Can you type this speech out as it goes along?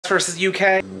versus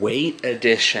UK, weight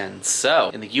edition. So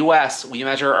in the US, we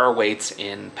measure our weights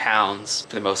in pounds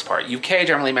for the most part. UK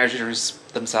generally measures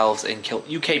themselves in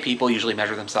UK people usually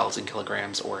measure themselves in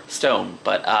kilograms or stone.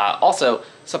 But also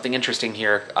something interesting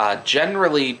here,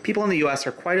 generally people in the US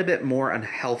are quite a bit more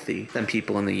unhealthy than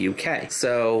people in the UK.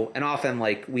 So, and often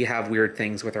like we have weird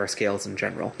things with our scales in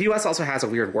general. The US also has a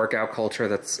weird workout culture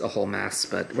that's a whole mess,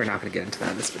 but we're not gonna get into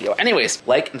that in this video. Anyways,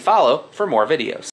 like and follow for more videos.